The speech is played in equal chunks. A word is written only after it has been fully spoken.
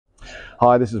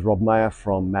Hi, this is Rob Mayer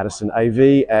from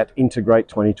MadisonAV at Integrate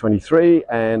 2023,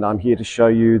 and I'm here to show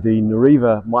you the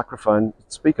Nureva microphone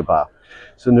speaker bar.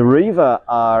 So Nureva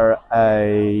are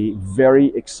a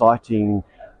very exciting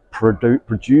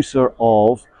producer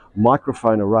of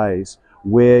microphone arrays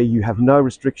where you have no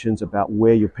restrictions about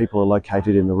where your people are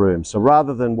located in the room. So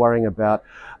rather than worrying about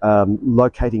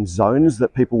locating zones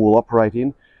that people will operate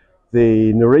in,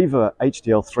 the Nureva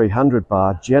HDL300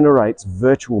 bar generates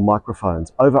virtual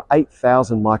microphones, over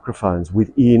 8,000 microphones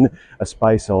within a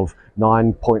space of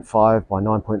 9.5 by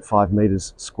 9.5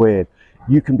 meters squared.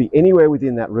 You can be anywhere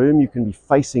within that room, you can be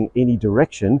facing any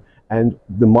direction, and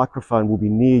the microphone will be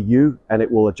near you and it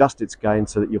will adjust its gain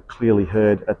so that you're clearly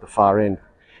heard at the far end.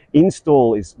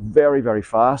 Install is very, very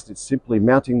fast. It's simply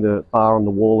mounting the bar on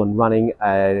the wall and running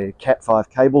a Cat5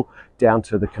 cable down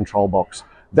to the control box.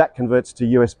 That converts to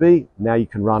USB. Now you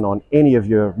can run on any of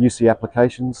your UC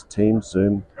applications, Teams,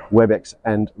 Zoom, WebEx,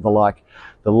 and the like.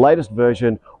 The latest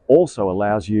version also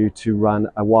allows you to run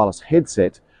a wireless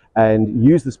headset and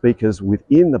use the speakers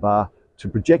within the bar to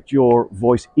project your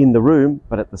voice in the room,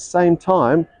 but at the same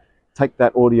time, take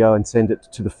that audio and send it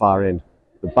to the far end.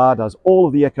 The bar does all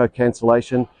of the echo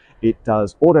cancellation. It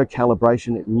does auto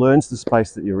calibration. It learns the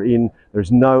space that you're in. There's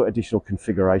no additional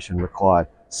configuration required.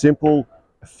 Simple,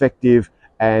 effective,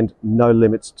 and no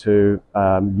limits to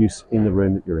use in the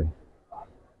room that you're in.